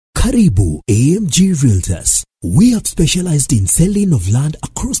Karibu AMG Realtors. We have specialized in selling of land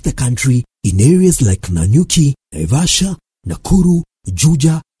across the country in areas like Nanyuki, Naivasha, Nakuru,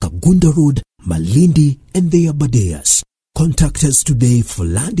 Juja, Kagunda Road, Malindi, and the Abadeas. Contact us today for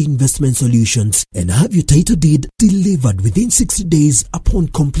land investment solutions and have your title deed delivered within 60 days upon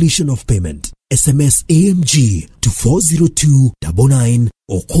completion of payment. SMS AMG to 40299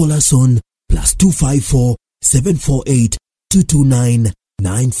 or call us on +254 748 229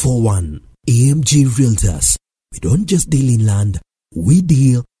 941. AMG Realtors. We don't just deal in land, we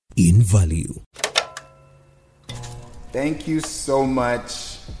deal in value. Thank you so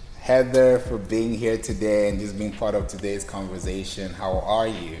much, Heather, for being here today and just being part of today's conversation. How are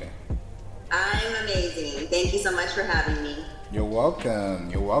you? I'm amazing. Thank you so much for having me. You're welcome.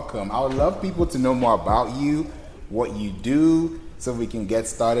 You're welcome. I would love people to know more about you, what you do, so we can get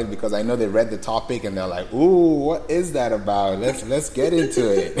started, because I know they read the topic and they're like, ooh, what is that about? Let's get into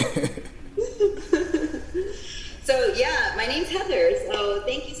it. So yeah, my name's Heather. So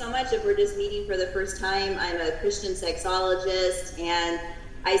thank you so much if we're just meeting for the first time. I'm a Christian sexologist, and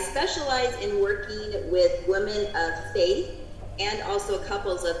I specialize in working with women of faith and also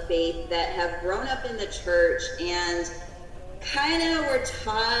couples of faith that have grown up in the church and kind of were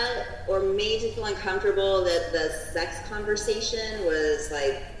taught or made to feel uncomfortable that the sex conversation was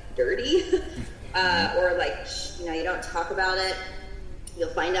like dirty or like, you don't talk about it.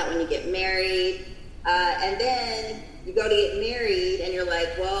 You'll find out when you get married. And then you go to get married and you're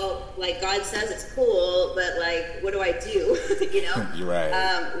like, well, like God says it's cool, but like, what do I do? You're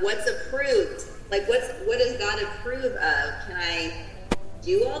right. What's approved? Like, what does God approve of? Can I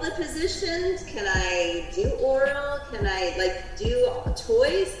do all the positions? Can I do oral? Can I do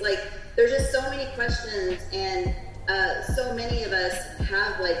toys? There's just so many questions, and so many of us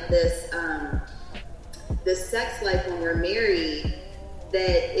have this sex life when we're married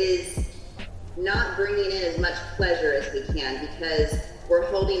that is not bringing in as much pleasure as we can, because we're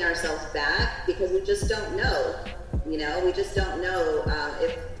holding ourselves back because we just don't know. We just don't know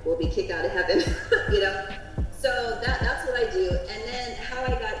if we'll be kicked out of heaven. So that's what I do. And then how I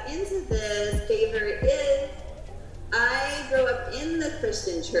got into this favor is I grew up in the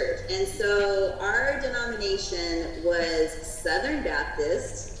Christian church. And so our denomination was Southern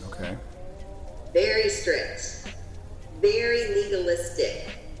Baptist. Okay. Very strict, very legalistic,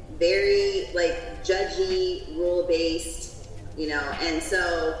 very judgy, rule-based, and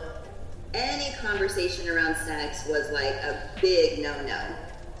so any conversation around sex was like a big no-no.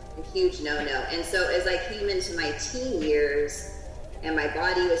 A huge no-no. And so as I came into my teen years and my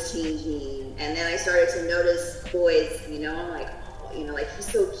body was changing, and then I started to notice boys, I'm like, oh,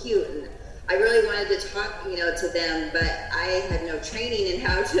 he's so cute. And I really wanted to talk, to them, but I had no training in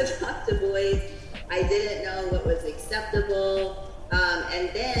how to talk to boys. I didn't know what was acceptable. And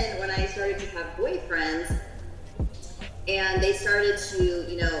then when I started to have boyfriends and they started to,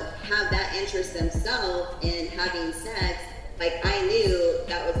 have that interest themselves in having sex, I knew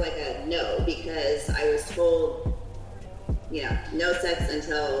that was like a no, because I was told, no sex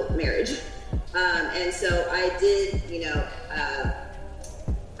until marriage. And so I did,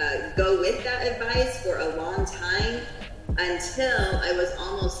 go with that advice for a long time until I was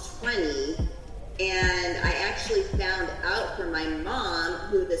almost 20. And I actually found out from my mom,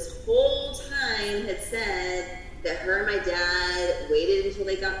 who this whole time had said that her and my dad waited until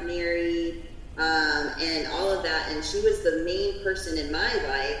they got married, and all of that. And she was the main person in my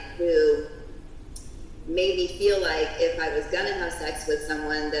life who made me feel like if I was going to have sex with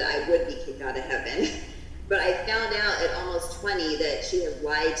someone that I would be kicked out of heaven. But I found out at almost 20 that she had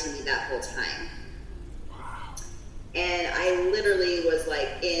lied to me that whole time. And I literally was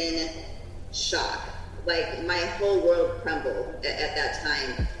in shock. My whole world crumbled at that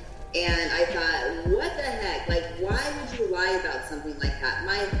time. And I thought, what the heck? Why would you lie about something like that?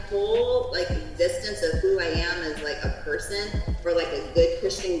 My whole existence of who I am as a person, or a good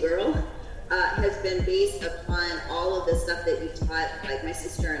Christian girl, has been based upon all of the stuff that you taught my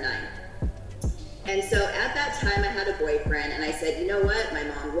sister and I. And so at that time I had a boyfriend, and I said, you know what? My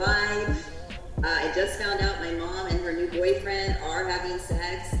mom lied. I just found out my mom and her new boyfriend are having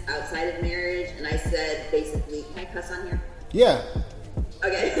sex outside of marriage. And I said, basically, can I cuss on here? Yeah.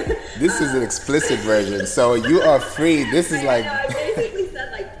 Okay. This is an explicit version, so you are free. This is I basically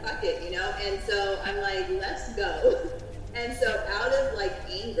said fuck it, and so I'm let's go. And so out of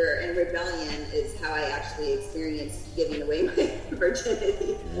anger and rebellion is how I actually experienced giving away my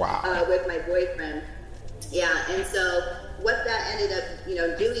virginity. Wow. With my boyfriend. Yeah, and so what that ended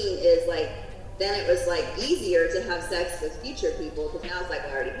up, doing is then it was easier to have sex with future people, because now it's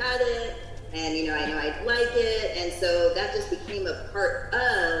I already had it, and I know I'd like it, and so that just became a part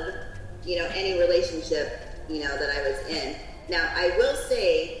of any relationship, that I was in. Now, I will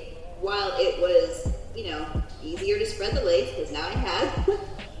say, while it was, easier to spread the legs, because now I had,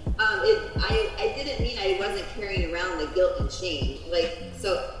 I didn't mean I wasn't carrying around the guilt and shame.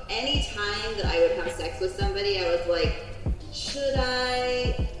 So any time that I would have sex with somebody, I was like, should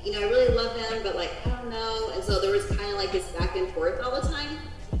I? I really love them, but I don't know. And so there was kind of this back and forth all the time.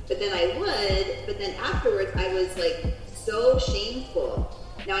 But then I would, but then afterwards I was so shameful.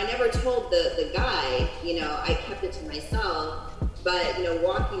 Now I never told the guy, I kept it to myself. But,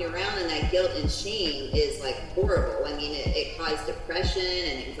 walking around in that guilt and shame is horrible. I mean, it caused depression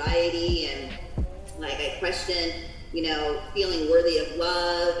and anxiety, and I questioned, feeling worthy of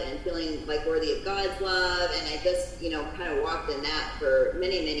love and feeling worthy of God's love. And I just, kind of walked in that for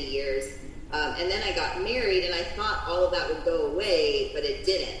many, many years. And then I got married, and I thought all of that would go away, but it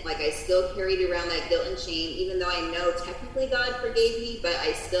didn't. I still carried around that guilt and shame, even though I know technically God forgave me, but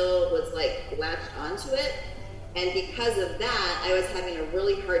I still was latched onto it. And because of that, I was having a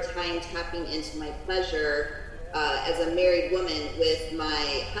really hard time tapping into my pleasure as a married woman with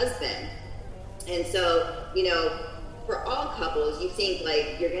my husband. And so, for all couples, you think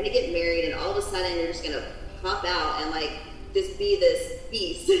you're going to get married and all of a sudden you're just going to pop out and just be this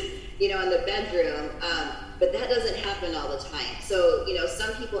beast, in the bedroom. But that doesn't happen all the time. So,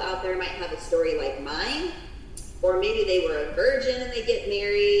 some people out there might have a story like mine, or maybe they were a virgin and they get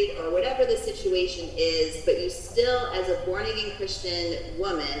married, or whatever the situation is, but you still, as a born-again Christian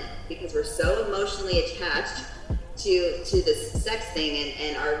woman, because we're so emotionally attached to this sex thing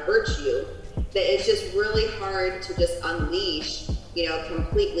and our virtue, that it's just really hard to just unleash,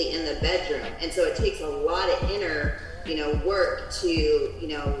 completely in the bedroom. And so it takes a lot of inner, work to,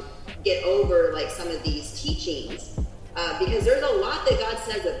 get over some of these teachings. Because there's a lot that God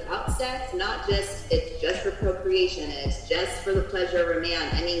says about sex, not just it's just for procreation and it's just for the pleasure of a man.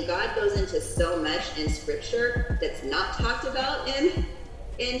 I mean, God goes into so much in Scripture that's not talked about in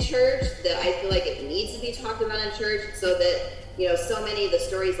church, that I feel like it needs to be talked about in church, so that so many of the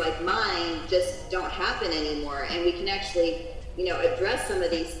stories like mine just don't happen anymore, and we can actually address some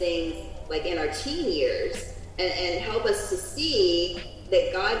of these things in our teen years and help us to see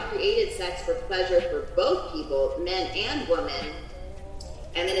that God created sex for pleasure for both people, men and women,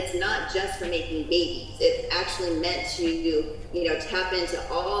 and that it's not just for making babies. It's actually meant to, tap into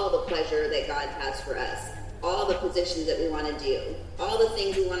all the pleasure that God has for us, all the positions that we want to do, all the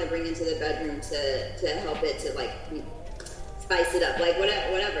things we want to bring into the bedroom to help it to spice it up,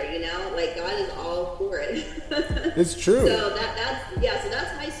 whatever, God is all for it. It's true. So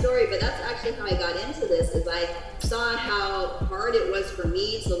that's my story, but that's actually how I got into this, is I saw how hard it was for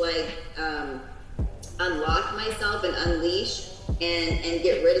me to unlock myself and unleash and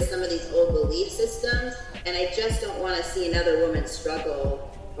get rid of some of these old belief systems. And I just don't want to see another woman struggle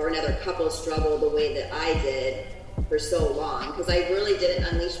or another couple struggle the way that I did for so long, because I really didn't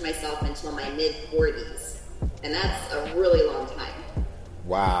unleash myself until my mid-40s. And that's a really long time.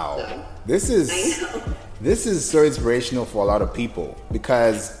 Wow. So, this is so inspirational for a lot of people,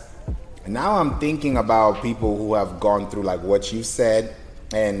 because now I'm thinking about people who have gone through what you said,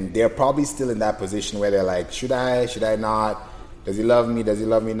 and they're probably still in that position where they're like, should I not? Does he love me? Does he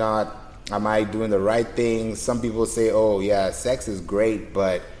love me not? Am I doing the right thing? Some people say, oh yeah, sex is great,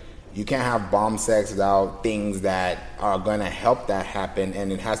 but you can't have bomb sex without things that are going to help that happen,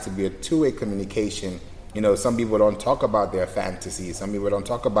 and it has to be a two-way communication. Some people don't talk about their fantasies. Some people don't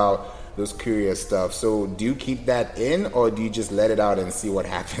talk about those curious stuff. So do you keep that in, or do you just let it out and see what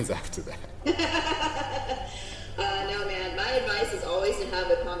happens after that? No, man. My advice is always to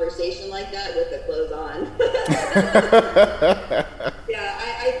have a conversation like that with the clothes on. Yeah,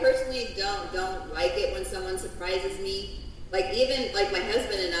 I personally don't like it when someone surprises me. Even my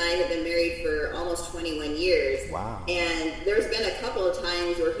husband and I have been married for almost 21 years. Wow. And there's been a couple of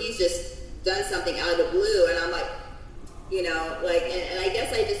times where he's just done something out of the blue, and I'm and I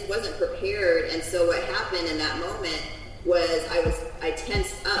guess I just wasn't prepared. And so what happened in that moment was I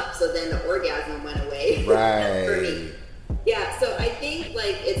tensed up, so then the orgasm went away. Right. For me. Yeah, so I think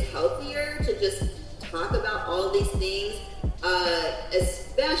it's healthier to just talk about all of these things,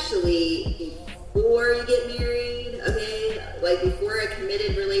 especially before you get married, okay? Before a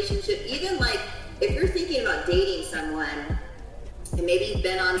committed relationship. Even if you're thinking about dating someone, and maybe you've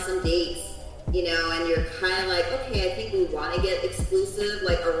been on some dates, and you're kind of okay, I think we want to get exclusive,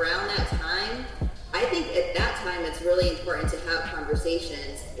 around that time. I think at that time it's really important to have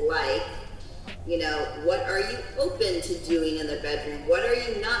conversations what are you open to doing in the bedroom? What are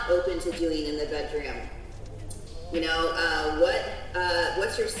you not open to doing in the bedroom?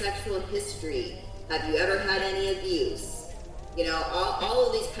 What's your sexual history? Have you ever had any abuse? all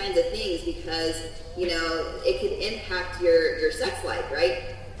of these kinds of things, because, it could impact your sex life,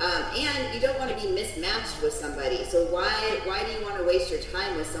 right? And you don't want to be mismatched with somebody. So why do you want to waste your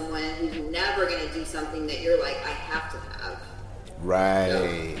time with someone who's never going to do something that you're like, I have to have?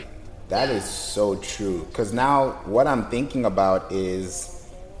 Right. That is so true. Because now what I'm thinking about is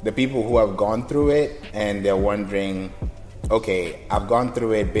the people who have gone through it and they're wondering, okay, I've gone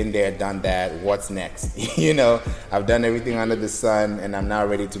through it, been there, done that. What's next? I've done everything under the sun and I'm now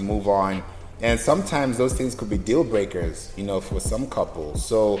ready to move on. And sometimes those things could be deal breakers, for some couples.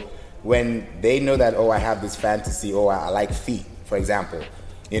 So when they know that, I have this fantasy, I like feet, for example,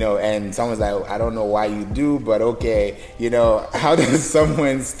 and someone's like, I don't know why you do, but okay, how does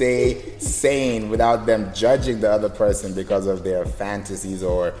someone stay sane without them judging the other person because of their fantasies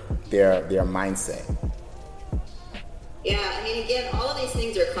or their mindset? Yeah, again, all of these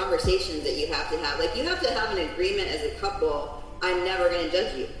things are conversations that you have to have. Like, you have to have an agreement as a couple, I'm never going to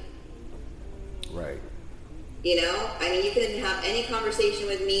judge you. Right. You can have any conversation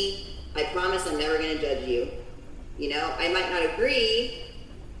with me. I promise I'm never going to judge you. I might not agree.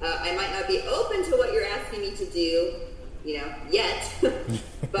 I might not be open to what you're asking me to do, yet.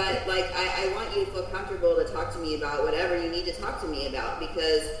 But, I want you to feel comfortable to talk to me about whatever you need to talk to me about.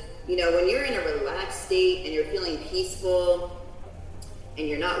 Because, when you're in a relaxed state and you're feeling peaceful and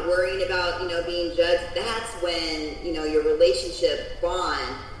you're not worrying about, being judged, that's when, your relationship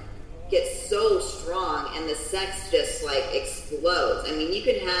bond gets so strong and the sex just explodes. You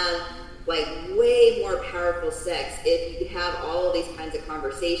can have way more powerful sex if you have all of these kinds of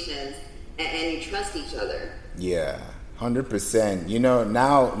conversations and you trust each other. Yeah, 100%.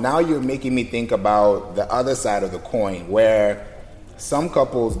 Now you're making me think about the other side of the coin, where some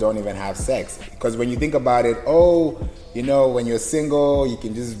couples don't even have sex. Because when you think about it, when you're single, you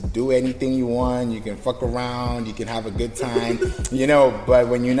can just do anything you want. You can fuck around. You can have a good time, But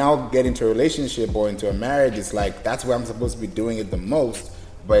when you now get into a relationship or into a marriage, it's like, that's where I'm supposed to be doing it the most.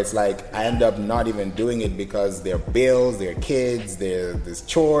 But it's like, I end up not even doing it because there are bills, there are kids, there's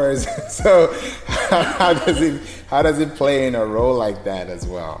chores. So how does it play in a role like that as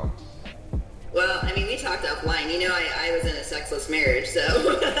well? Well, we talked offline. I was in a sexless marriage, so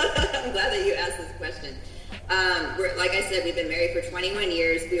I'm glad that you asked this question. Like I said, we've been married for 21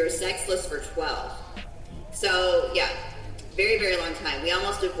 years. We were sexless for 12. So, yeah, very, very long time. We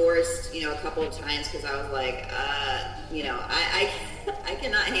almost divorced, a couple of times because I was like, I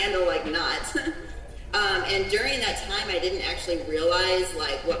cannot handle, not. And during that time, I didn't actually realize,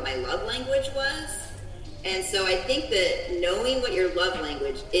 what my love language was. And so I think that knowing what your love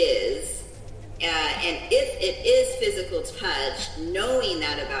language is, and if it is physical touch, knowing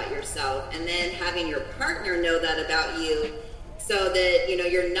that about yourself, and then having your partner know that about you, so that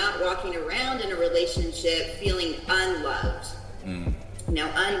you're not walking around in a relationship feeling unloved,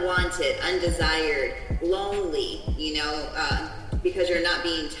 unwanted, undesired, lonely, because you're not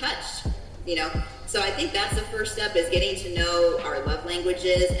being touched, So I think that's the first step, is getting to know our love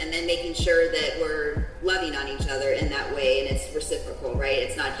languages and then making sure that we're loving on each other in that way, and it's reciprocal, right?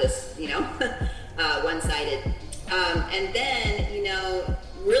 It's not just, one-sided. And then,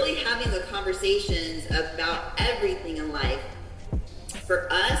 really having the conversations about everything in life. For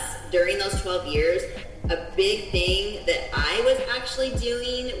us, during those 12 years, a big thing that I was actually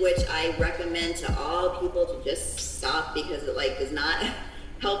doing, which I recommend to all people to just stop because it does not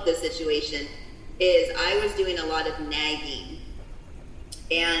help the situation, is I was doing a lot of nagging.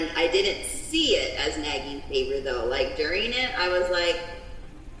 And I didn't see it as nagging favor though. During it, I was like,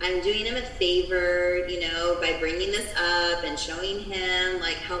 I'm doing him a favor, by bringing this up and showing him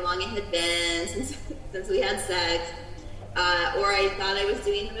how long it had been since we had sex. Or I thought I was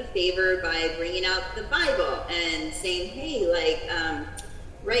doing him a favor by bringing out the Bible and saying, hey,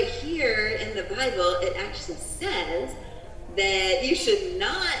 right here in the Bible, it actually says that you should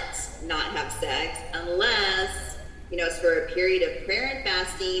not have sex unless, it's for a period of prayer and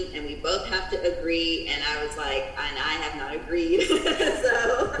fasting, and we both have to agree. And I was like, and I have not agreed.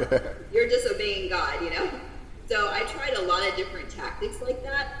 So you're disobeying God, So I tried a lot of different tactics like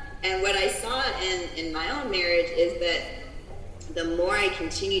that. And what I saw in my own marriage is that the more I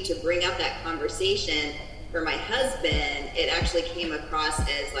continued to bring up that conversation for my husband, it actually came across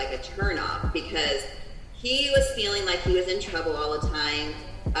as a turnoff, because he was feeling like he was in trouble all the time.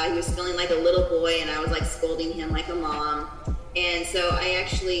 He was feeling like a little boy, and I was scolding him like a mom. And so I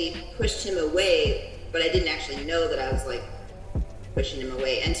actually pushed him away, but I didn't actually know that I was pushing him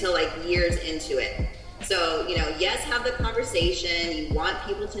away until years into it. So, yes, have the conversation. You want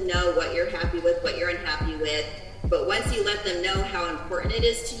people to know what you're happy with, what you're unhappy with. But once you let them know how important it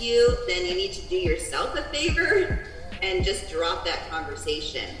is to you, then you need to do yourself a favor and just drop that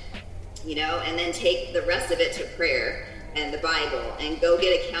conversation, you know, and then take the rest of it to prayer and the Bible and go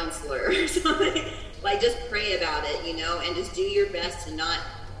get a counselor or something. Like, just pray about it, you know, and just do your best to not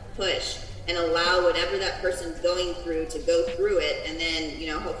push and allow whatever that person's going through to go through it. And then, you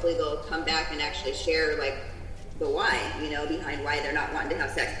know, hopefully they'll come back and actually share, like, the why, you know, behind why they're not wanting to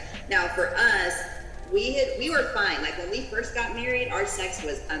have sex. Now, for us, we were fine. Like, when we first got married, our sex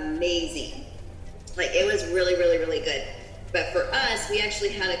was amazing. Like, it was really, really, really good. But for us, we actually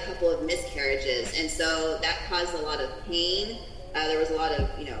had a couple of miscarriages, and so that caused a lot of pain. There was a lot of,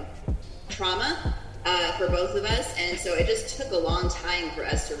 you know, trauma for both of us, and so it just took a long time for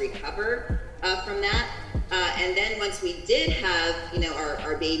us to recover from that. And then once we did have, you know,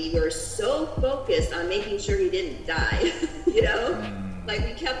 our baby, we were so focused on making sure he didn't die, you know? Like,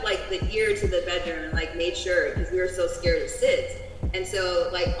 we kept, like, the ear to the bedroom and, like, made sure, because we were so scared of SIDS. And so,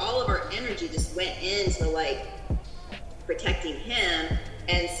 like, all of our energy just went into, like, protecting him.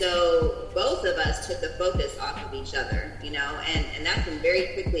 And so both of us took the focus off of each other, you know, and that can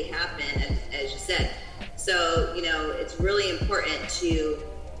very quickly happen, as you said. So, you know, it's really important to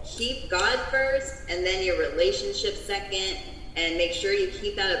keep God first and then your relationship second, and make sure you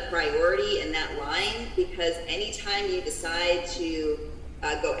keep that a priority in that line, because anytime you decide to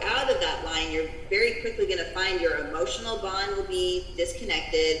go out of that line, you're very quickly going to find your emotional bond will be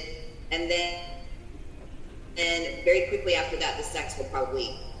disconnected, and very quickly after that, the sex will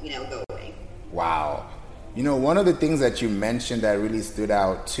probably, you know, go away. Wow. You know, one of the things that you mentioned that really stood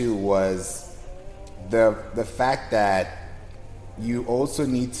out too was the fact that you also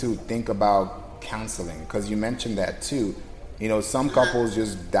need to think about counseling, because you mentioned that too. You know, some couples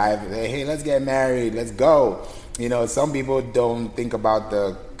just dive, hey, let's get married, let's go. You know, some people don't think about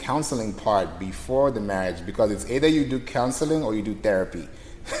the counseling part before the marriage, because it's either you do counseling or you do therapy.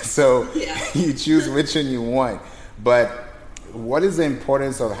 So you choose which one you want. But what is the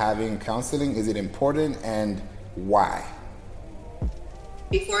importance of having counseling? Is it important, and why?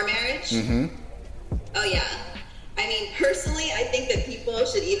 Before marriage? Mm-hmm. Oh, yeah. I mean, personally, I think that people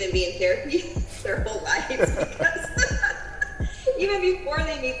should even be in therapy their whole lives, because even before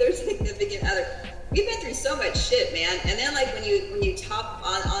they meet their significant other, we've been through so much shit, man. And then, like, when you top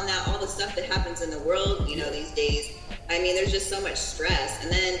on that, all the stuff that happens in the world, you know, these days, I mean, there's just so much stress.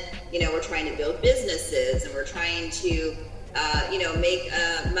 And then, you know, we're trying to build businesses, and we're trying to, you know, make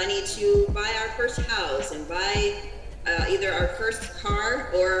money to buy our first house and buy either our first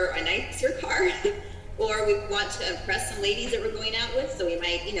car or a nicer car. Or we want to impress some ladies that we're going out with, so we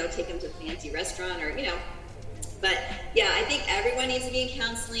might, you know, take them to a fancy restaurant, or, you know. But yeah, I think everyone needs to be in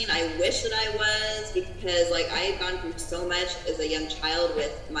counseling. I wish that I was, because, like, I had gone through so much as a young child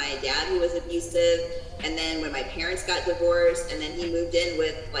with my dad, who was abusive, and then when my parents got divorced, and then he moved in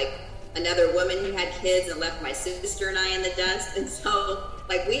with, like, another woman who had kids and left my sister and I in the dust. And so,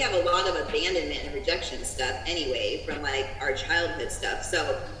 like, we have a lot of abandonment and rejection stuff anyway from, like, our childhood stuff.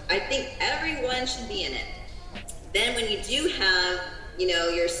 So I think everyone should be in it. Then when you do have, you know,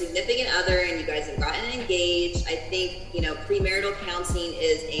 your significant other and you guys have gotten engaged, I think, you know, premarital counseling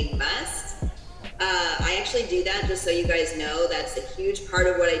is a must. I actually do that, just so you guys know. That's a huge part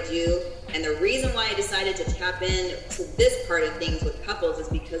of what I do. And the reason why I decided to tap into this part of things with couples is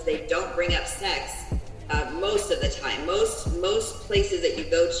because they don't bring up sex most of the time. Most places that you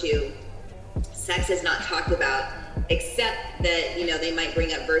go to, sex is not talked about, except that, you know, they might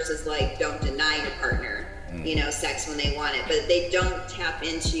bring up verses like, don't deny your partner, you know, sex when they want it. But they don't tap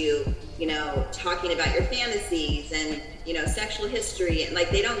into, you know, talking about your fantasies and, you know, sexual history. And,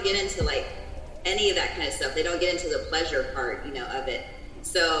 like, they don't get into, like, any of that kind of stuff. They don't get into the pleasure part, you know, of it.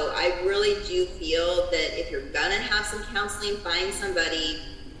 So I really do feel that if you're gonna have some counseling, find somebody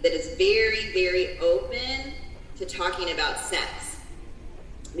that is very, very open to talking about sex.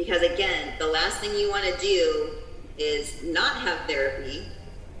 Because, again, the last thing you want to do is not have therapy,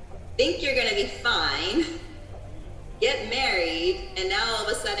 think you're gonna be fine, get married, and now all of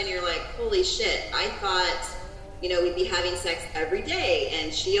a sudden you're like, holy shit, I thought, you know, we'd be having sex every day,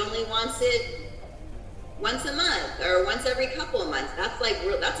 and she only wants it once a month or once every couple of months. That's, like,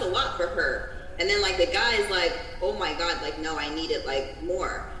 that's a lot for her. And then, like, the guy's like, oh my God, like, no, I need it, like,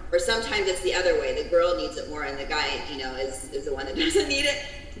 more. Or sometimes it's the other way. The girl needs it more and the guy, you know, is the one that doesn't need it.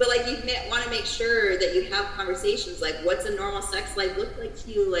 But, like, you want to make sure that you have conversations like, what's a normal sex life look like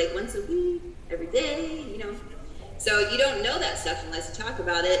to you? Like, once a week, every day, you know? So you don't know that stuff unless you talk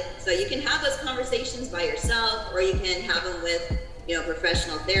about it. So you can have those conversations by yourself, or you can have them with, you know,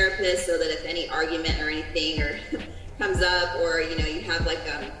 professional therapists, so that if any argument or anything or comes up, or, you know, you have, like,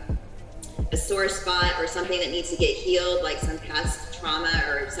 a sore spot or something that needs to get healed, like some past trauma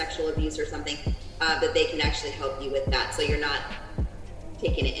or sexual abuse or something, that they can actually help you with that, so you're not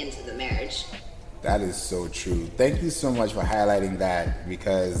taking it into the marriage. That is so true. Thank you so much for highlighting that,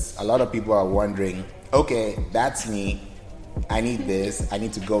 because a lot of people are wondering, okay, that's me. I need this. I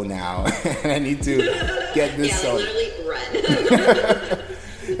need to go now. I need to get this. Yeah, like literally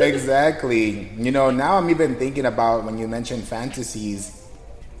run. Exactly. Now I'm even thinking about when you mentioned fantasies,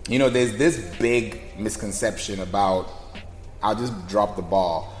 there's this big misconception about, I'll just drop the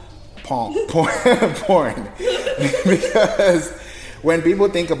ball, porn. Because when people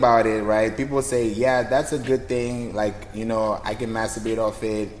think about it, right, people say, yeah, that's a good thing. Like, I can masturbate off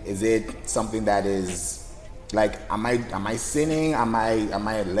it. Is it something that is like, am I sinning? Am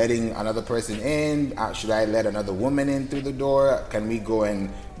I letting another person in? Should I let another woman in through the door? Can we go and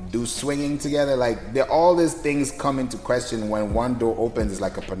do swinging together? Like, all these things come into question when one door opens. It's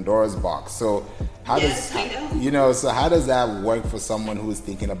like a Pandora's box. So how does that work for someone who's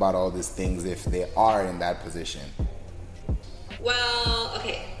thinking about all these things if they are in that position? Well,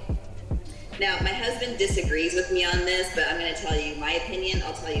 okay. Now, my husband disagrees with me on this, but I'm going to tell you my opinion.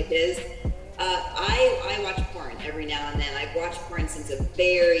 I'll tell you his. I watch porn every now and then. I've watched porn since a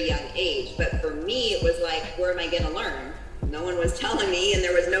very young age, but for me, it was like, where am I going to learn? No one was telling me, and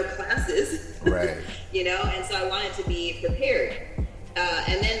there was no classes. Right. And so I wanted to be prepared.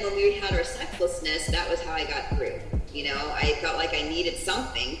 And then when we had our sexlessness, that was how I got through. I felt like I needed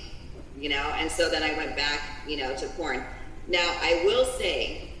something, and so then I went back, to porn. Now, I will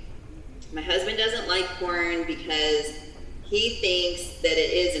say, my husband doesn't like porn because he thinks that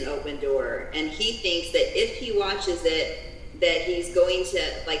it is an open door, and he thinks that if he watches it, that he's going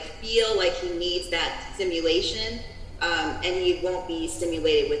to feel like he needs that stimulation, and he won't be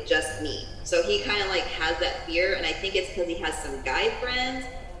stimulated with just me. So he kind of has that fear, and I think it's because he has some guy friends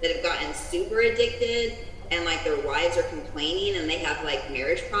that have gotten super addicted, and their wives are complaining, and they have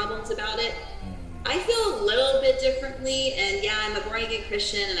marriage problems about it. I feel a little bit differently, and yeah, I'm a born-again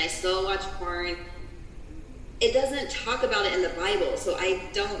Christian, and I still watch porn. It doesn't talk about it in the Bible, so I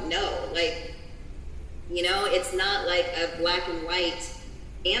don't know. It's not like a black and white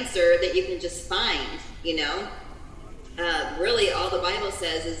answer that you can just find, Really, all the Bible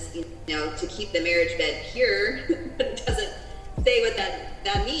says is, to keep the marriage bed pure, but it doesn't say what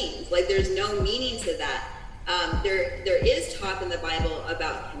that means. There's no meaning to that. There is talk in the Bible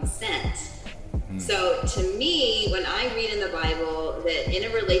about consent. So to me, when I read in the Bible that in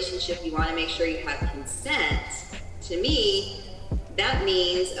a relationship you want to make sure you have consent, to me, that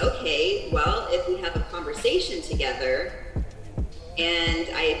means, okay, well, if we have a conversation together and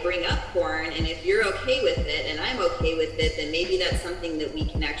I bring up porn, and if you're okay with it and I'm okay with it, then maybe that's something that we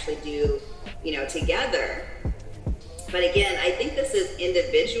can actually do, together. But again, I think this is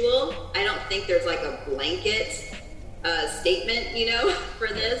individual. I don't think there's a blanket statement, for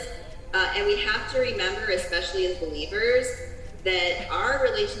this. And we have to remember, especially as believers, that our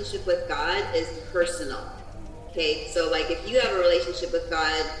relationship with God is personal. Okay, so if you have a relationship with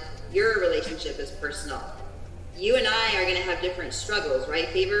God, your relationship is personal. You and I are going to have different struggles, right,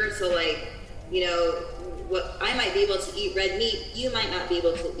 Favor? So what I might be able to eat red meat, you might not be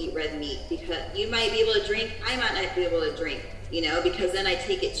able to eat red meat, because you might be able to drink, I might not be able to drink, because then I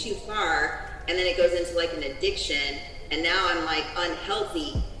take it too far, and then it goes into an addiction, and now I'm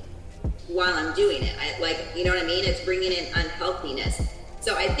unhealthy while I'm doing it. You know what I mean? It's bringing in unhealthiness.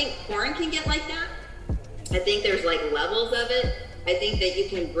 So I think porn can get like that. I think there's levels of it. I think that you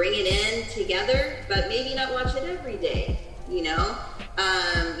can bring it in together, but maybe not watch it every day,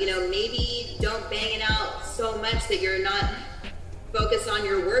 maybe don't bang it out so much that you're not focused on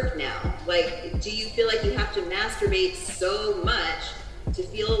your work now. Do you feel like you have to masturbate so much to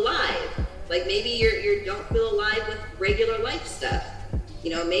feel alive? Maybe you don't feel alive with regular life stuff.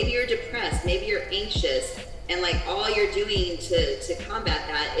 Maybe you're depressed, maybe you're anxious, and all you're doing to combat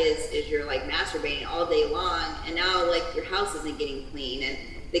that is you're masturbating all day long, and now your house isn't getting clean, and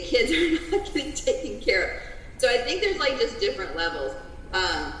the kids are not getting taken care of. So I think there's just different levels.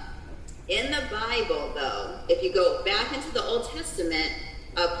 In the Bible, though, if you go back into the Old Testament,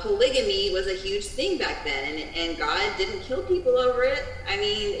 polygamy was a huge thing back then, and God didn't kill people over it. I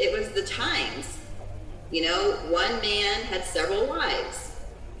mean, it was the times. One man had several wives.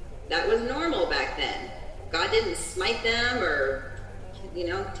 That was normal back then. God didn't smite them or,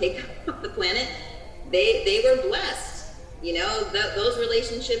 take them off the planet. They were blessed. Those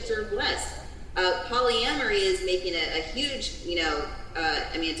relationships are blessed. Polyamory is making a huge,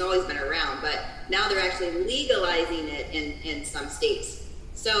 it's always been around, but now they're actually legalizing it in some states.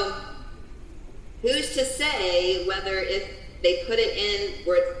 So who's to say whether if they put it in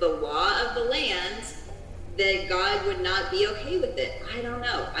where it's the law of the land, that God would not be okay with it. I don't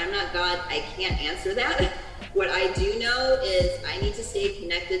know. I'm not God. I can't answer that. What I do know is I need to stay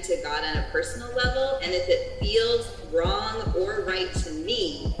connected to God on a personal level. And if it feels wrong or right to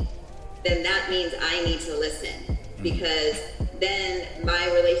me, then that means I need to listen, because then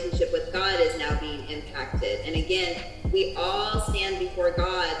my relationship with God is now being impacted. And again, we all stand before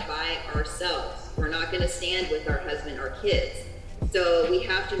God by ourselves. We're not going to stand with our husband or kids. So we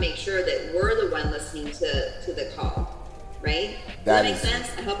have to make sure that we're the one listening to the call, right? Does that make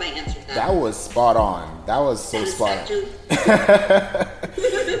sense? I hope I answered that. That was spot on. That was so spot on.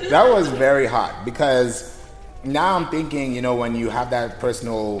 That was very hot, because now I'm thinking, when you have that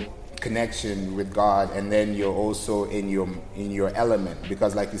personal connection with God, and then you're also in your element,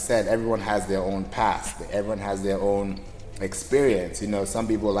 because like you said, everyone has their own past, everyone has their own experience. Some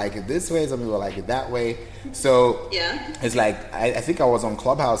people like it this way, some people like it that way. So yeah, it's like I think I was on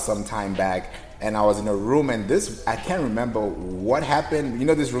Clubhouse some time back, and I was in a room, and I can't remember what happened.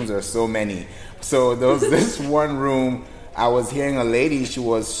 These rooms are so many. So there was this one room, I was hearing a lady, she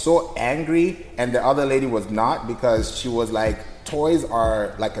was so angry, and the other lady was not, because she was like, toys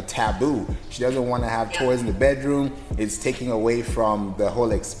are like a taboo. She doesn't want to have toys in the bedroom. It's taking away from the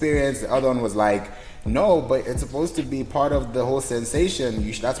whole experience. The other one was like, no, but it's supposed to be part of the whole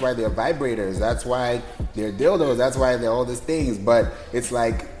sensation. That's why they're vibrators. That's why they're dildos. That's why they're all these things. But it's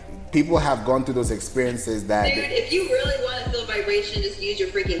like, people have gone through those experiences that... Dude, if you really want to feel vibration, just use your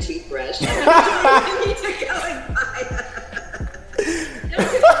freaking toothbrush. You need to go and buy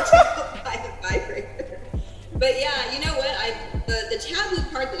a vibrator. But yeah, you know what? The taboo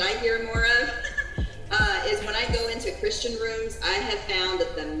part that I hear more of is when I go into Christian rooms, I have found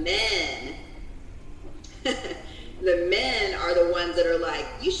that the men are the ones that are like,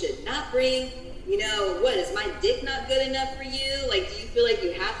 you should not bring, what, is my dick not good enough for you? Like, do you feel like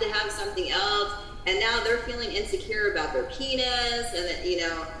you have to have something else? And now they're feeling insecure about their penis, and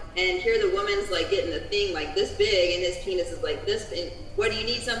and here the woman's like getting the thing like this big, and his penis is like this big. What, do you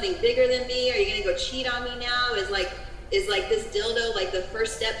need something bigger than me? Are you gonna go cheat on me now? Is like this dildo like the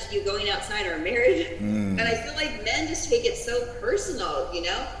first step to you going outside our marriage? And I feel like men just take it so personal,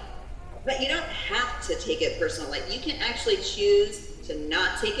 but you don't have to take it personal. Like, you can actually choose to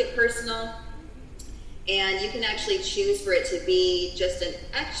not take it personal, and you can actually choose for it to be just an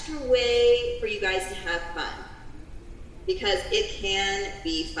extra way for you guys to have fun, because it can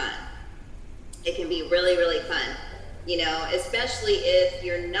be fun. It can be really, really fun, especially if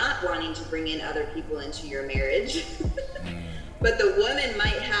you're not wanting to bring in other people into your marriage. But the woman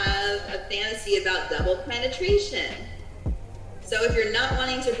might have a fantasy about double penetration. So if you're not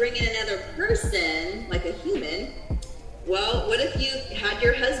wanting to bring in another person, like a human, well, what if you had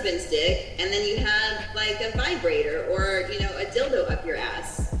your husband's dick and then you had like a vibrator or, a dildo up your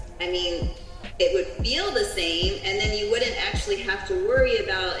ass? I mean, it would feel the same, and then you wouldn't actually have to worry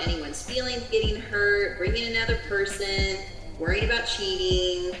about anyone's feelings getting hurt, bringing another person, worrying about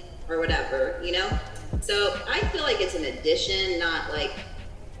cheating or whatever, So I feel like it's an addition, not like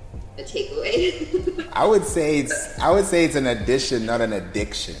a takeaway. I would say it's an addition, not an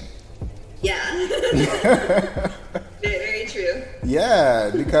addiction. Yeah. Very true.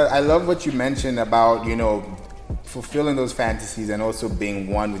 Yeah, because I love what you mentioned about, fulfilling those fantasies and also being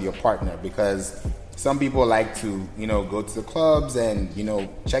one with your partner, because some people like to, go to the clubs and,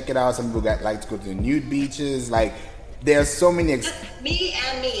 check it out. Some people like to go to the nude beaches. Like, there's so many... Me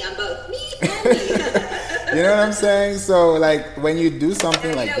and me. I'm both me and me. You know what I'm saying? So, like, when you do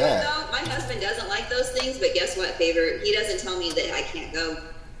something like that... What, though? My husband doesn't like those things, but guess what, favor? He doesn't tell me that I can't go.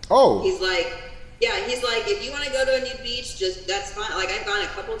 Oh. He's like, if you want to go to a nude beach, that's fine. Like, I've gone a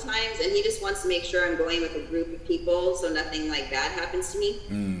couple times, and he just wants to make sure I'm going with a group of people so nothing like bad happens to me.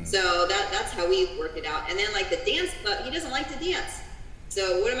 So that's how we work it out. And then like the dance club, he doesn't like to dance.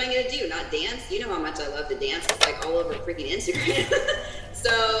 So what am I going to do? Not dance? You know how much I love to dance. It's like all over freaking Instagram.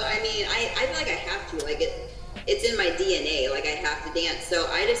 So, I mean, I feel like I have to. Like, it's in my DNA. Like, I have to dance. So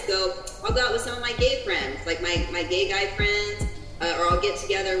I just I'll go out with some of my gay friends, like my gay guy friends, or I'll get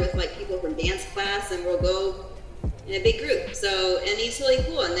together with like people from dance class, and we'll go in a big group. So, and he's really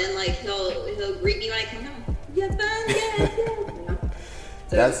cool. And then like he'll greet me when I come home. You have fun? Yeah.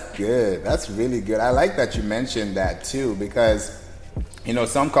 So, that's good. That's really good. I like that you mentioned that too, because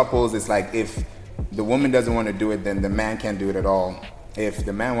some couples, it's like if the woman doesn't want to do it, then the man can't do it at all. If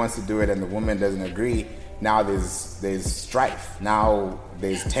the man wants to do it and the woman doesn't agree, now there's strife. Now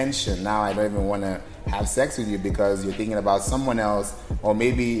there's tension. Now I don't even want to have sex with you because you're thinking about someone else, or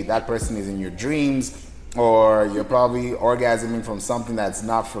maybe that person is in your dreams, or you're probably orgasming from something that's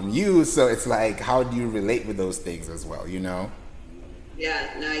not from you. So it's like, how do you relate with those things as well, Yeah,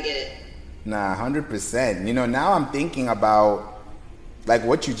 no, I get it. Nah, 100%. You know, now I'm thinking about like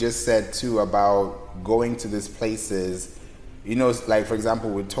what you just said too about going to these places. You know, like for example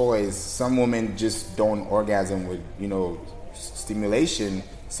with toys, some women just don't orgasm with, you know, stimulation.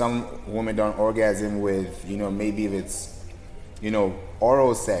 Some women don't orgasm with, you know, maybe if it's, you know,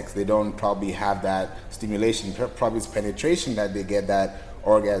 oral sex, they don't probably have that stimulation. Probably it's penetration that they get that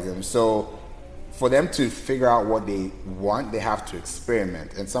orgasm. So for them to figure out what they want, they have to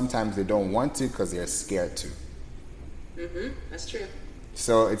experiment. And sometimes they don't want to because they're scared to. That's true.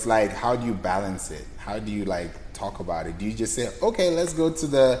 So it's like, how do you balance it? How do you like talk about it? Do you just say, okay, let's go to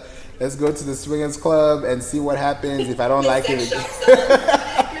the swingers club and see what happens if I don't like it?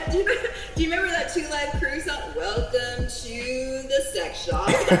 Do you remember that Two Live Crew song? Welcome to the sex shop.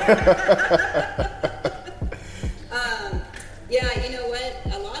 Yeah, you know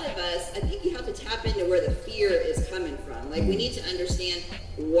what? A lot of us, I think you have to tap into where the fear is coming from. Like, we need to understand,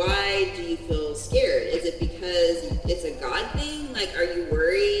 why do you feel scared? Is it because it's a God thing? Like, are you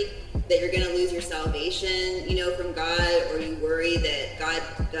worried that you're going to lose your salvation, you know, from God? Or are you worried that God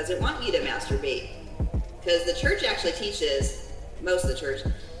doesn't want you to masturbate? Because the church actually teaches, most of the church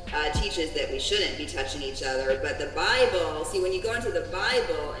teaches that we shouldn't be touching each other. But the Bible, see, when you go into the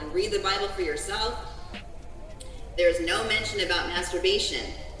Bible and read the Bible for yourself, there's no mention about masturbation,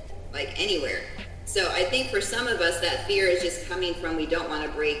 like anywhere. So I think for some of us, that fear is just coming from we don't want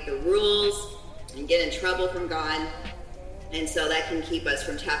to break the rules and get in trouble from God. And so that can keep us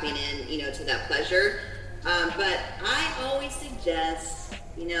from tapping in, you know, to that pleasure. But I always suggest,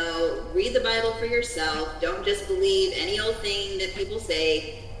 you know, read the Bible for yourself. Don't just believe any old thing that people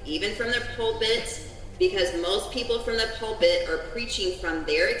say, even from their pulpit, because most people from the pulpit are preaching from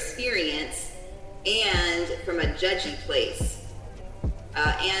their experience and from a judgy place.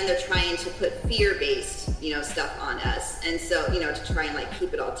 And they're trying to put fear-based, you know, stuff on us. And so, you know, to try and like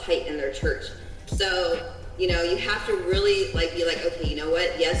keep it all tight in their church. So, you know, you have to really like be like, okay, you know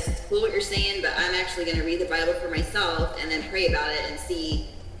what? Yes, it's cool what you're saying, but I'm actually going to read the Bible for myself and then pray about it and see,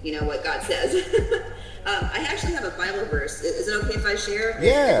 you know, what God says. I actually have a Bible verse. Is it okay if I share?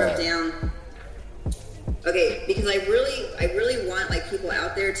 Yeah. I wrote down. Okay, because I really want like people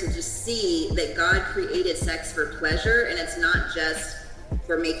out there to just see that God created sex for pleasure, and it's not just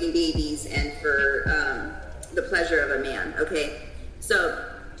for making babies and for the pleasure of a man. Okay, so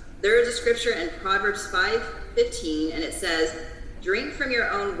there is a scripture in Proverbs 5:15, and it says, "Drink from your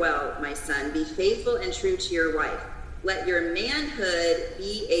own well, my son. Be faithful and true to your wife. Let your manhood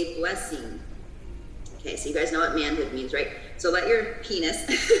be a blessing." Okay, so you guys know what manhood means, right? So let your penis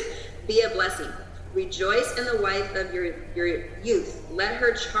be a blessing. Rejoice in the wife of your youth. Let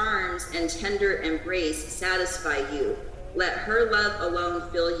her charms and tender embrace satisfy you. Let her love alone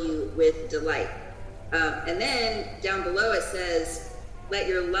fill you with delight. And then down below it says, let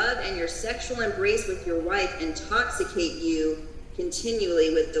your love and your sexual embrace with your wife intoxicate you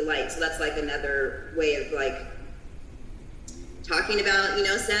continually with delight. So that's like another way of like talking about, you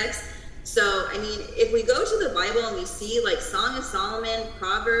know, sex. So, I mean, if we go to the Bible and we see like Song of Solomon,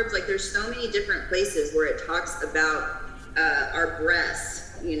 Proverbs, like there's so many different places where it talks about our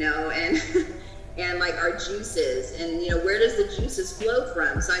breasts, you know, and and like our juices, and, you know, where does the juices flow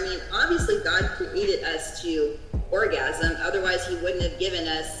from? So, I mean, obviously God created us to orgasm. Otherwise, he wouldn't have given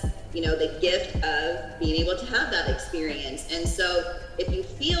us, you know, the gift of being able to have that experience. And so if you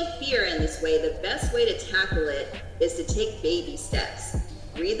feel fear in this way, the best way to tackle it is to take baby steps.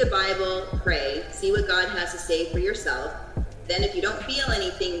 Read the Bible, pray, see what God has to say for yourself. Then if you don't feel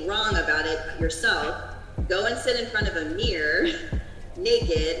anything wrong about it yourself, go and sit in front of a mirror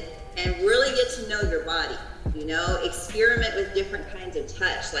naked and really get to know your body. You know, experiment with different kinds of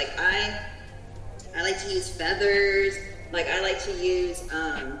touch. Like I like to use feathers. Like I like to use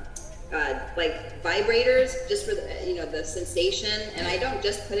like vibrators just for the, you know, the sensation. And I don't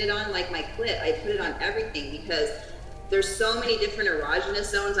just put it on like my clit. I put it on everything because there's so many different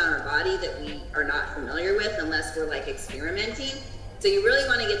erogenous zones on our body that we are not familiar with unless we're like experimenting. So you really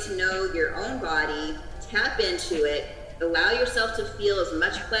want to get to know your own body, tap into it, allow yourself to feel as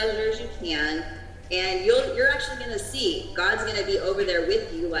much pleasure as you can, and you're actually going to see God's going to be over there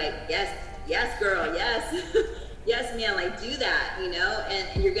with you, like, yes girl, yes, yes man, like do that, you know,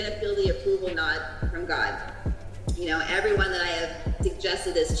 and you're going to feel the approval nod from God. You know, everyone that I have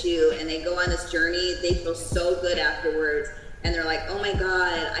suggested this to, and they go on this journey, they feel so good afterwards. And they're like, oh my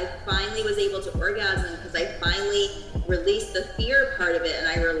God, I finally was able to orgasm because I finally released the fear part of it. And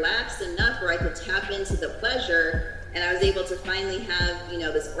I relaxed enough where I could tap into the pleasure. And I was able to finally have, you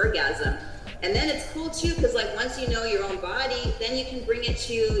know, this orgasm. And then it's cool too, because like once you know your own body, then you can bring it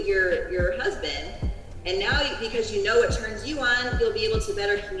to your husband. And now, because you know what turns you on, you'll be able to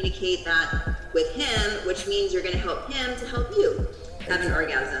better communicate that with him, which means you're going to help him to help you have an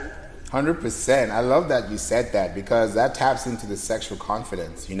orgasm. 100%. I love that you said that, because that taps into the sexual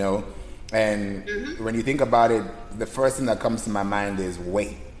confidence, you know? And when you think about it, the first thing that comes to my mind is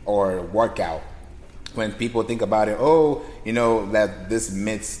weight or workout. When people think about it, oh, you know, that this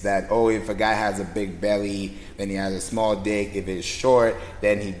myths that, oh, if a guy has a big belly, then he has a small dick. If it's short,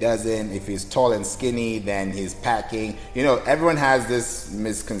 then he doesn't. If he's tall and skinny, then he's packing. You know, everyone has this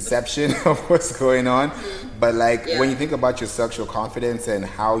misconception of what's going on. But like, when you think about your sexual confidence and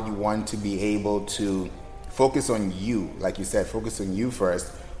how you want to be able to focus on you, like you said, focus on you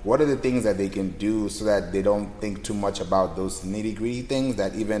first, what are the things that they can do so that they don't think too much about those nitty-gritty things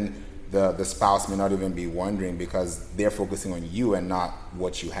that even the spouse may not even be wondering, because they're focusing on you and not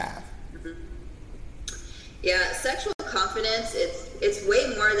what you have? Yeah, sexual confidence, it's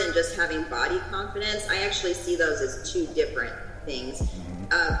way more than just having body confidence. I actually see those as two different things.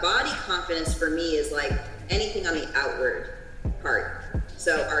 Body confidence for me is like anything on the outward part.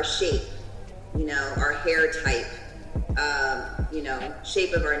 So our shape, you know, our hair type, you know,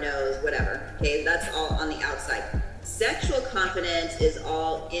 shape of our nose, whatever. Okay, that's all on the outside. Sexual confidence is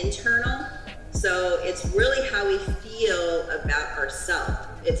all internal. So it's really how we feel about ourselves.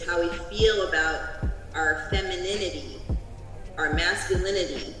 It's how we feel about our femininity, our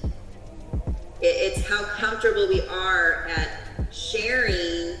masculinity. It's how comfortable we are at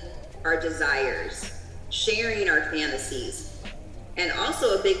sharing our desires, sharing our fantasies. And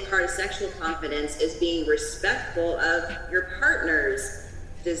also a big part of sexual confidence is being respectful of your partner's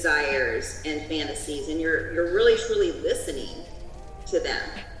desires and fantasies, and you're really truly listening to them.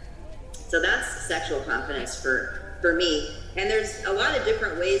 So that's sexual confidence for me. And there's a lot of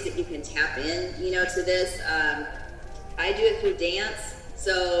different ways that you can tap in, you know, to this. I do it through dance.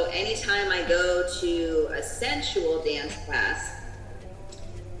 So anytime I go to a sensual dance class,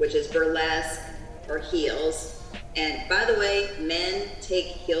 which is burlesque or heels, and by the way, men take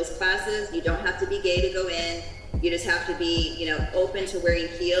heels classes. You don't have to be gay to go in. You just have to be, you know, open to wearing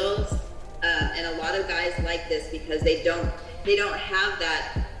heels. And a lot of guys like this because they don't have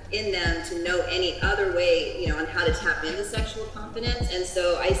that in them to know any other way, you know, on how to tap into sexual confidence. And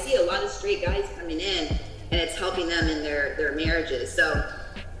so I see a lot of straight guys coming in, and it's helping them in their marriages. So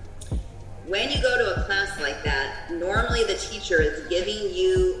when you go to a class like that, normally the teacher is giving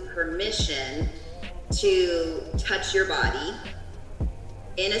you permission to touch your body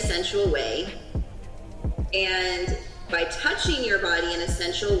in a sensual way. And by touching your body in a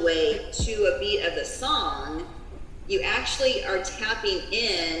sensual way to a beat of the song, you actually are tapping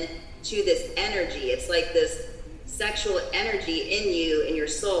in to this energy. It's like this sexual energy in you, in your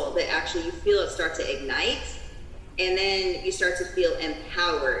soul, that actually you feel it start to ignite, and then you start to feel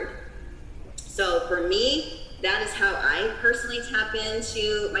empowered. So for me, that is how I personally tap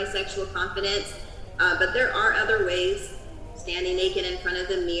into my sexual confidence. But there are other ways: standing naked in front of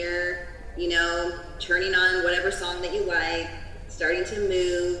the mirror, you know, turning on whatever song that you like, starting to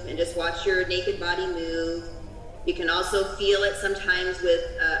move and just watch your naked body move. You can also feel it sometimes with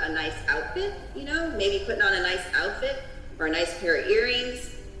a nice outfit, you know, maybe putting on a nice outfit or a nice pair of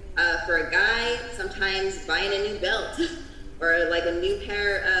earrings. For a guy, sometimes buying a new belt or like a new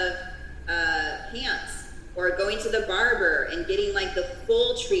pair of pants, or going to the barber and getting like the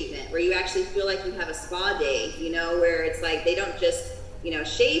full treatment where you actually feel like you have a spa day, you know, where it's like they don't just, you know,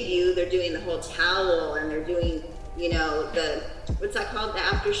 shave you, they're doing the whole towel, and they're doing, you know, the, what's that called, the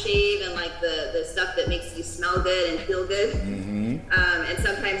aftershave, and like the stuff that makes you smell good and feel good. And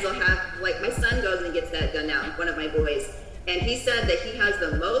sometimes they'll have, like my son goes and gets that done now, one of my boys, and he said that he has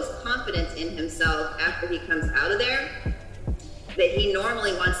the most confidence in himself after he comes out of there, that he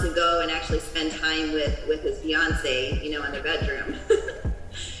normally wants to go and actually spend time with his fiance, you know, in the bedroom.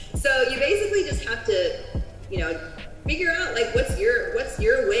 So you basically just have to, you know, figure out like what's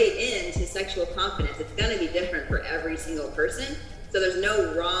your way into sexual confidence. It's going to be different for every single person. So there's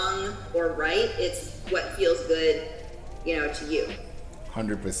no wrong or right. It's what feels good, you know, to you.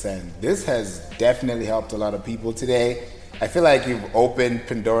 100%. This has definitely helped a lot of people today. I feel like you've opened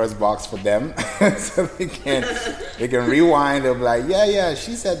Pandora's box for them, so they can rewind. They'll be like, yeah,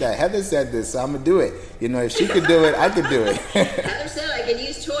 she said that. Heather said this, so I'm gonna do it. You know, if she could do it, I could do it. Heather said I could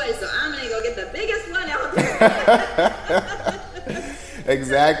use toys, so I'm gonna go get the biggest one out there.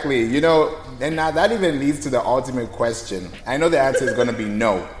 Exactly. You know, and now that even leads to the ultimate question. I know the answer is gonna be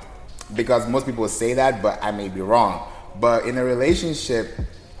no, because most people say that, but I may be wrong. But in a relationship,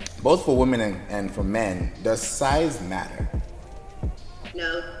 both for women and for men, does size matter?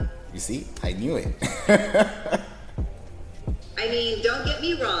 No. You see, I knew it. I mean, don't get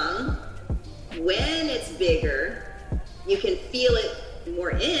me wrong. When it's bigger, you can feel it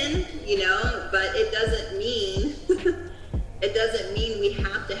more in, but it doesn't mean we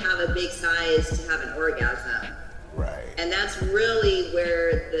have to have a big size to have an orgasm. Right. And that's really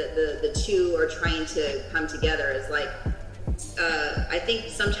where the two are trying to come together. Is like, I think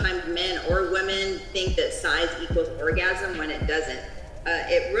sometimes men or women think that size equals orgasm when it doesn't.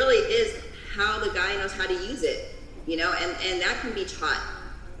 It really is how the guy knows how to use it, and that can be taught.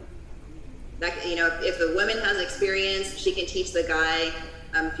 That, if the woman has experience, she can teach the guy.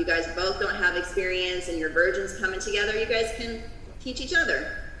 If you guys both don't have experience and you're virgins coming together, you guys can teach each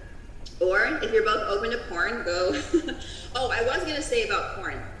other. Or if you're both open to porn, go. Oh, I was going to say about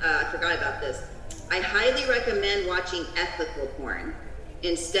porn. I forgot about this. I highly recommend watching ethical porn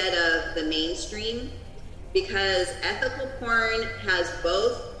instead of the mainstream, because ethical porn has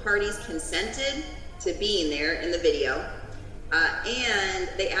both parties consented to being there in the video. And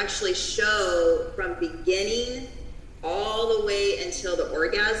they actually show from beginning all the way until the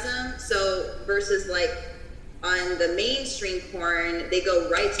orgasm. So versus like on the mainstream porn, they go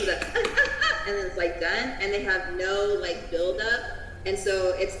right to the and then it's like done, and they have no like build up. And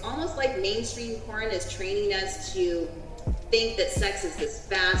so it's almost like mainstream porn is training us to think that sex is this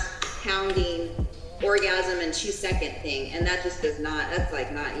fast pounding orgasm in 2-second thing, and that just does not. That's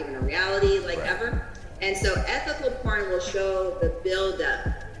like not even a reality, like right. Ever. And so ethical porn will show the buildup,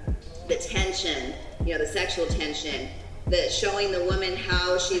 the tension, the sexual tension, showing the woman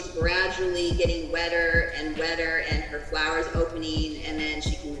how she's gradually getting wetter and wetter and her flowers opening, and then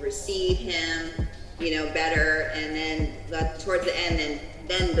she can receive him, better, and then towards the end,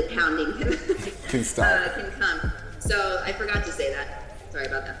 then the pounding can start. Can come. So I forgot to say that. Sorry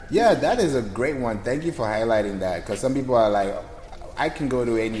about that. Yeah, that is a great one. Thank you for highlighting that, because some people are like, I can go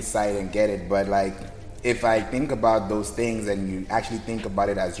to any site and get it, but like, if I think about those things and you actually think about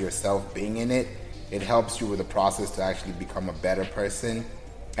it as yourself being in it, it helps you with the process to actually become a better person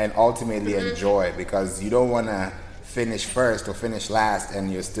and ultimately enjoy, because you don't want to finish first or finish last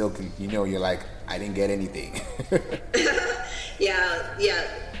and you're still, you're like, I didn't get anything. Yeah.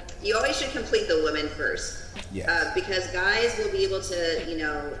 You always should complete the woman first. Yes. Because guys will be able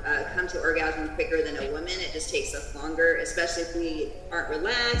to, come to orgasm quicker than a woman. It just takes us longer, especially if we aren't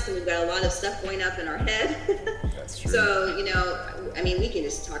relaxed and we've got a lot of stuff going up in our head. That's true. So, we can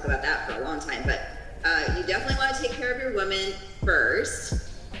just talk about that for a long time, but you definitely want to take care of your woman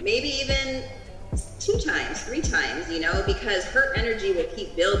first, maybe even 2 times, 3 times, because her energy will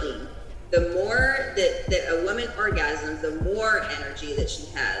keep building. The more that a woman orgasms, the more energy that she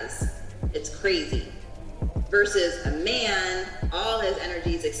has. It's crazy. Versus a man, all his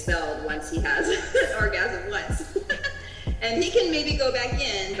energy is expelled once he has an orgasm once. And he can maybe go back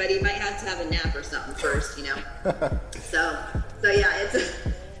in, but he might have to have a nap or something first, So yeah,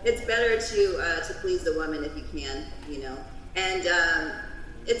 it's better to please the woman if you can, And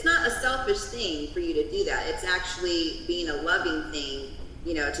it's not a selfish thing for you to do that. It's actually being a loving thing,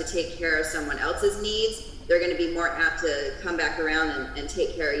 to take care of someone else's needs. They're going to be more apt to come back around and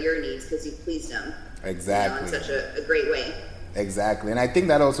take care of your needs because you pleased them. Exactly. In such a great way. Exactly. And I think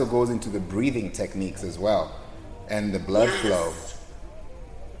that also goes into the breathing techniques as well and the blood flow.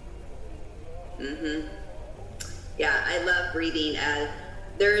 Yeah, I love breathing.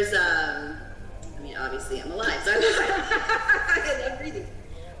 There's, obviously I'm alive, so I love breathing.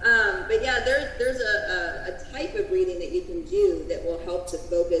 But yeah, there's a type of breathing that you can do that will help to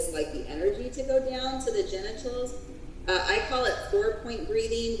focus like the energy to go down to the genitals. I call it 4-point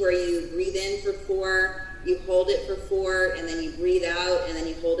breathing, where you breathe in for 4, you hold it for 4, and then you breathe out, and then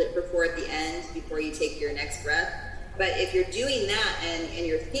you hold it for 4 at the end before you take your next breath. But if you're doing that and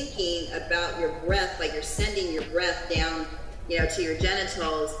you're thinking about your breath, like you're sending your breath down, to your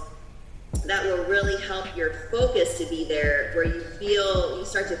genitals, that will really help your focus to be there, where you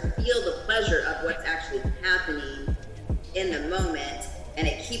start to feel the pleasure of what's actually happening in the moment, and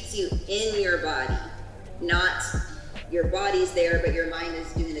it keeps you in your body, not your body's there, but your mind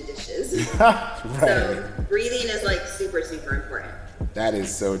is doing the dishes. Right. So breathing is like super, super important. That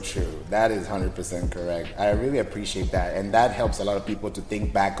is so true. That is 100% correct. I really appreciate that. And that helps a lot of people to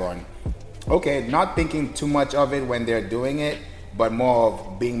think back on, okay, not thinking too much of it when they're doing it, but more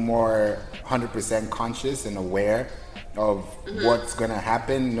of being more 100% conscious and aware of what's going to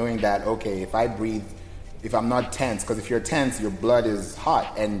happen, knowing that, okay, if I breathe, if I'm not tense, because if you're tense, your blood is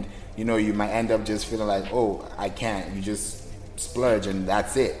hot, and you might end up just feeling like, oh, I can't. You just splurge and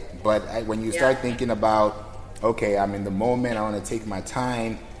that's it. But when you start thinking about, okay, I'm in the moment, I want to take my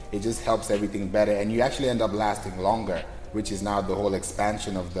time, it just helps everything better. And you actually end up lasting longer, which is now the whole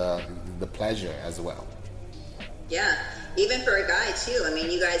expansion of the pleasure as well. Yeah. even for a guy too. I mean,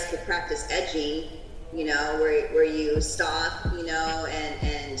 you guys could practice edging, you know, where you stop, you know,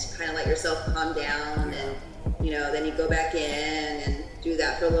 and kind of let yourself calm down, and you know, then you go back in and do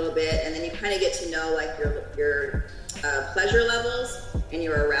that for a little bit, and then you kind of get to know like your pleasure levels and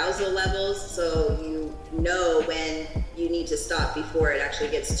your arousal levels, so you know when you need to stop before it actually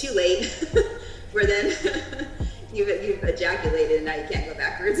gets too late, where then you've ejaculated and now you can't go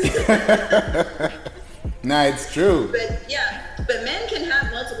backwards. No, it's true. But yeah, but men can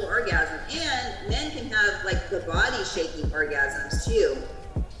have multiple orgasms, and men can have like the body shaking orgasms too.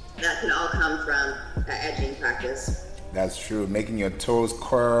 That can all come from that edging practice. That's true. Making your toes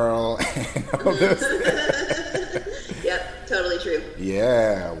curl and all this. Yep, totally true.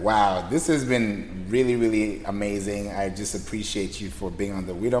 Yeah, wow. This has been really, really amazing. I just appreciate you for being on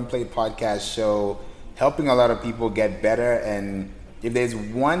the We Don't Play podcast show, helping a lot of people get better. And if there's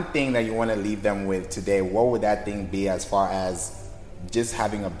one thing that you want to leave them with today, what would that thing be as far as just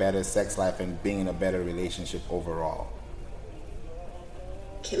having a better sex life and being in a better relationship overall?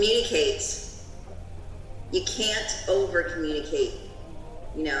 Communicate. You can't over communicate.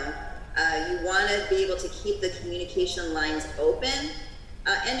 You know, you want to be able to keep the communication lines open,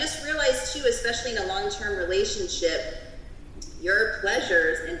 and just realize too, especially in a long-term relationship, your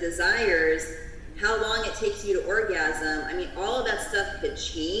pleasures and desires, how long it takes you to orgasm. I mean, all of that stuff could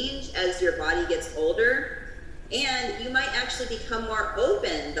change as your body gets older, and you might actually become more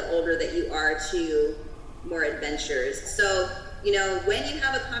open the older that you are to more adventures. So, you know, when you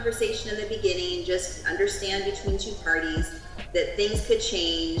have a conversation in the beginning, just understand between two parties that things could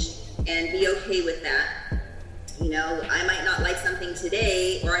change and be okay with that. You know, I might not like something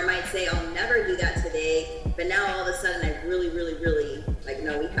today, or I might say I'll never do that today, but now all of a sudden I really, really, really, like,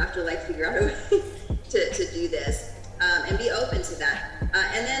 no, we have to like figure out a way to do this, and be open to that.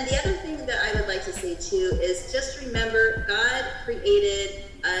 And then the other thing that I would like to say too is just remember, God created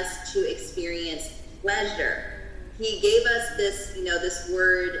us to experience pleasure. He gave us this, you know, this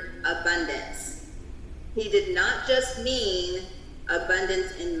word abundance. He did not just mean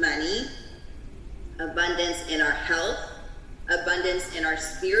abundance in money, abundance in our health, abundance in our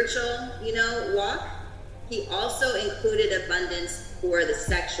spiritual, you know, walk. He also included abundance for the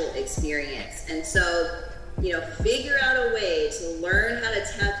sexual experience. And so, you know, figure out a way to learn how to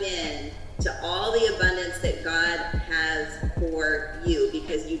tap in to all the abundance that God has for you,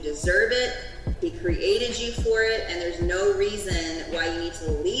 because you deserve it. He created you for it, and there's no reason why you need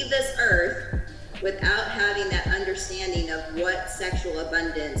to leave this earth without having that understanding of what sexual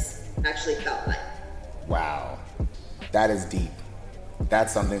abundance actually felt like. Wow, that is deep.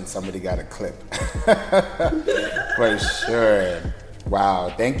 That's something somebody got to clip. For sure.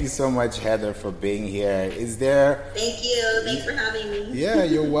 Wow, thank you so much, Heather, for being here. Is there... Thank you. Thanks for having me. Yeah,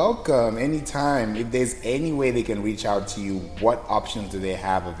 you're welcome. Anytime. If there's any way they can reach out to you, what options do they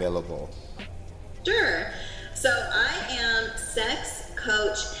have available? Sure. So I am Sex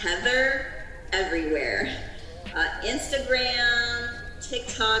Coach Heather everywhere. Instagram,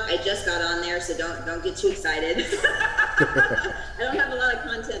 TikTok. I just got on there, so don't get too excited. I don't have a lot of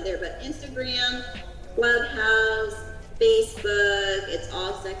content there, but Instagram, Clubhouse, Facebook, it's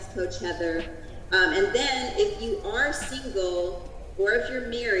all Sex Coach Heather. And then if you are single, or if you're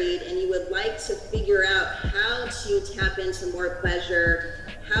married and you would like to figure out how to tap into more pleasure,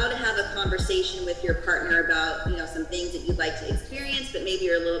 how to have a conversation with your partner about, you know, some things that you'd like to experience, but maybe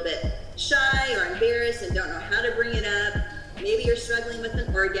you're a little bit shy or embarrassed and don't know how to bring it up. Maybe you're struggling with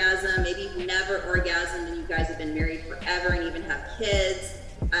an orgasm. Maybe you've never orgasmed and you guys have been married forever and even have kids.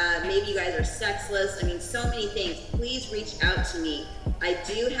 Maybe you guys are sexless. I mean, so many things. Please reach out to me. I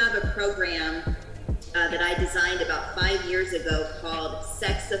do have a program that I designed about 5 years ago called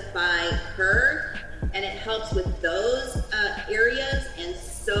Sexify Her, and it helps with those areas and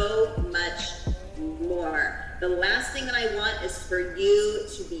so much more. The last thing that I want is for you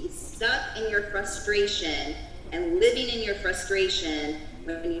to be stuck in your frustration and living in your frustration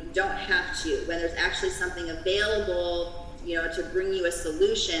when you don't have to, when there's actually something available, you know, to bring you a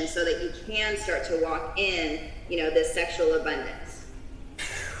solution so that you can start to walk in, you know, this sexual abundance.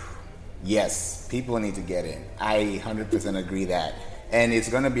 Yes, people need to get in. I 100% agree that. And it's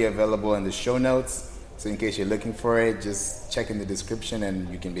going to be available in the show notes. So in case you're looking for it, just check in the description and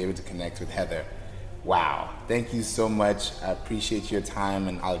you can be able to connect with Heather. Wow. Thank you so much. I appreciate your time,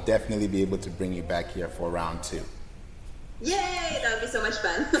 and I'll definitely be able to bring you back here for round 2. Yay! That would be so much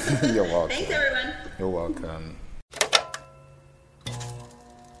fun. You're welcome. Thanks, everyone. You're welcome.